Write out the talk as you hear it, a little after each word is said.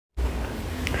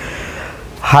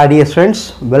Hi dear friends,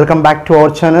 welcome back to our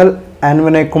channel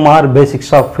Anvinay Kumar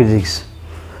Basics of Physics.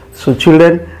 So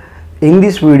children, in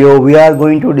this video we are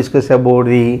going to discuss about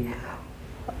the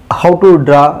how to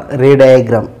draw ray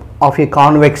diagram of a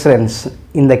convex lens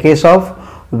in the case of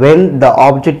when the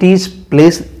object is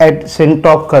placed at center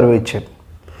of curvature.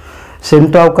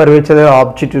 Center of curvature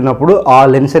object ఉన్నప్పుడు ఆ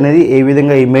lens అనేది ఏ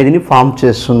విధంగా image ని form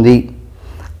చేస్తుంది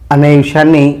అనే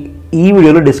విషయాన్ని ఈ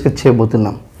వీడియోలో డిస్కస్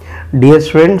చేయబోతున్నాం. Dear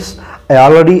friends, I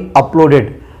already uploaded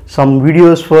some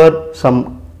videos for some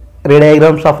ray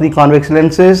diagrams of the convex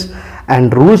lenses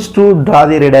and rules to draw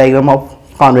the ray diagram of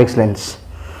convex lens.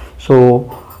 So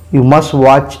you must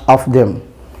watch of them,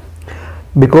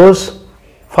 because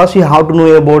first you have to know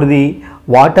about the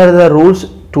what are the rules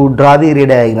to draw the ray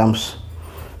diagrams.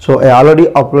 So I already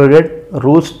uploaded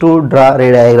rules to draw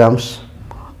ray diagrams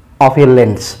of a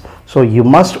lens. So you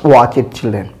must watch it,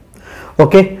 children.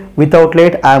 Okay, without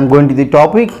late I am going to the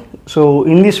topic. So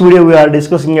in this video we are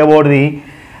discussing about the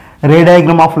ray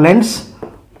diagram of lens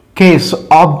case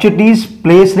object is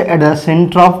placed at the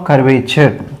center of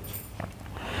curvature.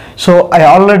 So I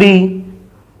already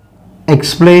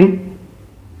explained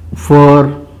for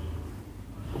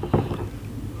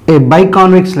a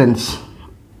biconvex lens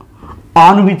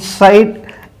on which side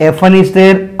f1 is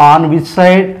there, on which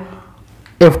side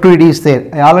f2 it is there.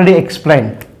 I already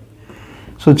explained.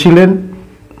 So children,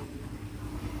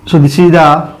 so this is the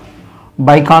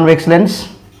biconvex lens.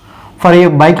 For a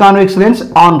biconvex lens,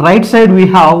 on right side we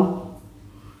have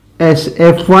as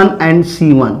f1 and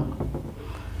c1.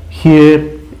 Here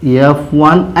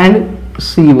f1 and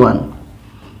c1.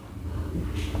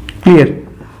 Clear?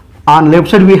 On left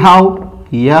side we have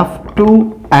f2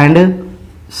 and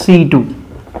c2.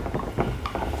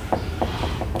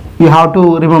 You have to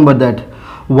remember that.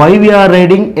 Why we are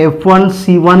writing f1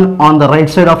 c1 on the right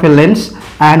side of a lens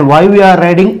and why we are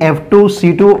writing f2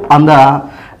 c2 on the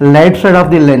left side of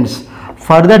the lens.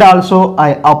 For that also I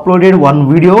uploaded one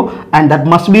video and that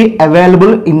must be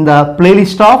available in the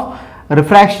playlist of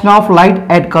refraction of light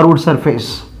at curved surface.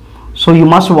 So you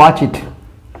must watch it.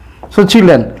 So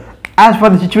children, as for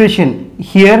the situation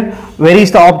here, where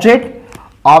is the object?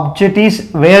 Object is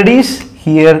where it is?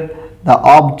 Here the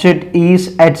object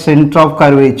is at center of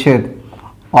curvature.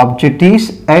 Object is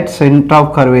at center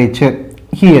of curvature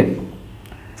here.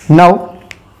 Now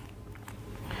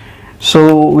so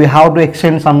we have to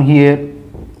extend some here.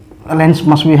 Lens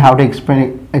must we have to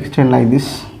extend like this.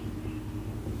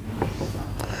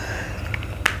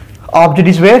 Object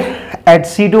is where? At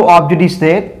C2 object is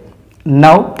there.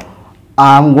 Now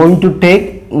I am going to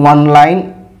take one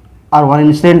line or one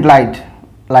incident light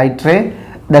ray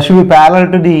that should be parallel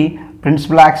to the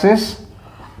principal axis.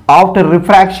 After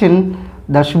refraction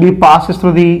that should be passes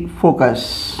through the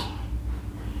focus.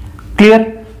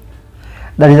 Clear?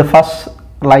 That is the first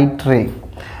light ray.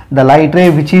 The light ray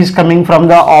which is coming from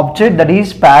the object that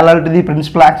is parallel to the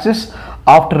principal axis,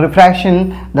 after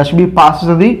refraction that should be passes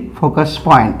to the focus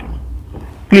point.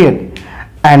 Clear?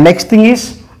 And next thing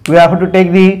is we have to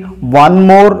take the one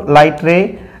more light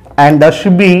ray and that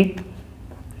should be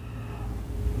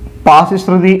passes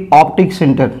through the optic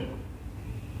center.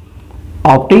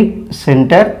 Optic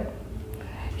center.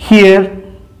 Here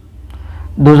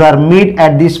those are meet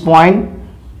at this point.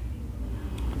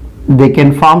 They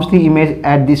can form the image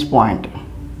at this point.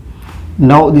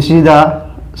 Now this is the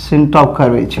center of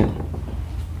curvature.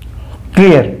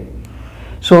 Clear?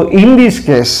 So in this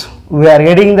case we are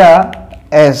getting the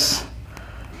S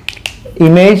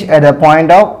image at the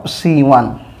point of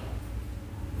C1.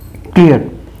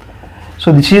 Clear?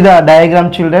 So this is the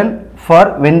diagram, children,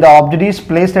 for when the object is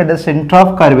placed at the center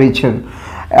of curvature.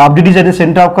 Object is at the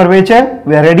center of curvature,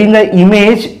 we are getting the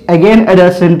image again at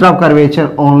the center of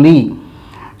curvature only.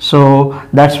 So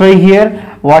that's why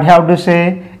here what I have to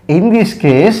say, in this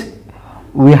case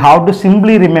we have to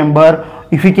simply remember,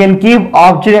 if we can keep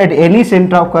object at any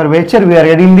center of curvature, we are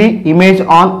getting the image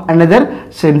on another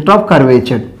center of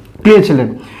curvature. Clear,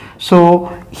 children? So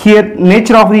here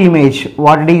nature of the image,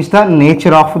 what is the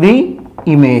nature of the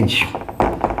image?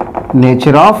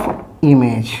 Nature of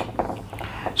image.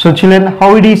 So children,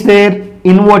 how it is there?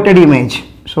 Inverted image.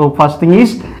 So first thing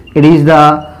is it is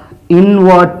the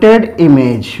inverted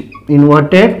image.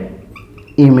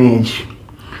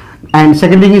 And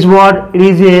second thing is what? It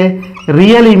is a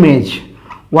real image.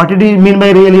 What it is mean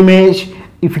by real image?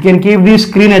 If you can keep this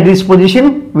screen at this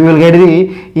position, we will get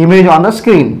the image on the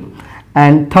screen.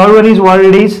 And third one is what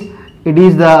it is? It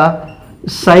is the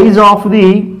size of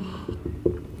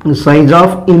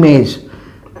image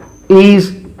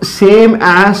is same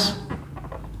as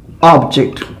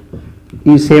object.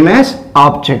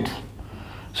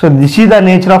 So this is the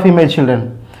nature of image,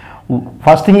 children.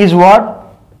 First thing is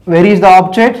what? where is the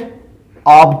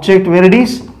object where it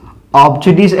is,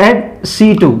 object is at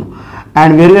C2,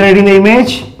 and where we are writing the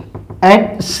image at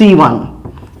C1.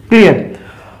 Clear?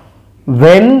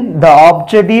 When the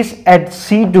object is at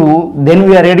C2, then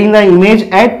we are writing the image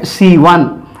at C1.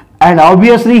 And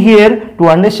obviously here, to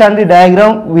understand the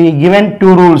diagram, we given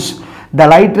two rules. The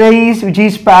light ray is which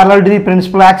is parallel to the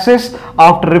principal axis.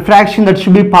 After refraction, that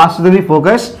should be passed to the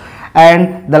focus,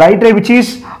 and the light ray which is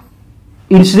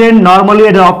incident normally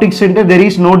at the optic center, there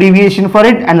is no deviation for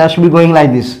it, and that should be going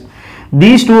like this.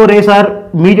 These two rays are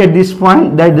meet at this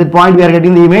point, that the point we are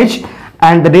getting the image,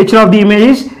 and the nature of the image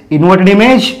is inverted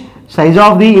image. Size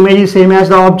of the image is same as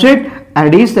the object,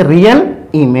 and it is the real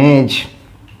image.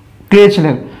 Clear,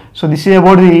 children? So this is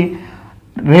about the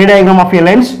ray diagram of a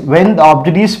lens when the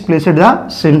object is placed at the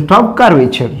center of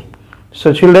curvature.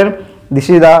 So children, this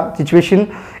is the situation.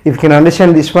 If you can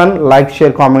understand this one, like,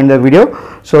 share, comment the video.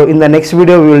 So in the next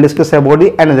video we will discuss about the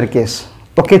another case.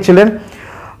 Okay children,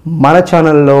 మన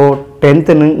ఛానల్లో 10th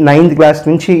 9th class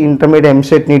నుంచి intermediate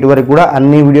EAMCET neat వరకు కూడా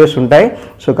అన్ని videos ఉంటాయి.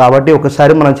 So కాబట్టి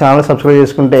ఒకసారి మన ఛానల్ సబ్స్క్రైబ్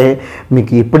చేసుకుంటే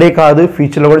మీకు ఇప్పుడే కాదు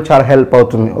ఫ్యూచర్లో కూడా చాలా హెల్ప్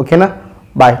అవుతుంది. ఓకేనా?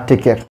 Bye, take care.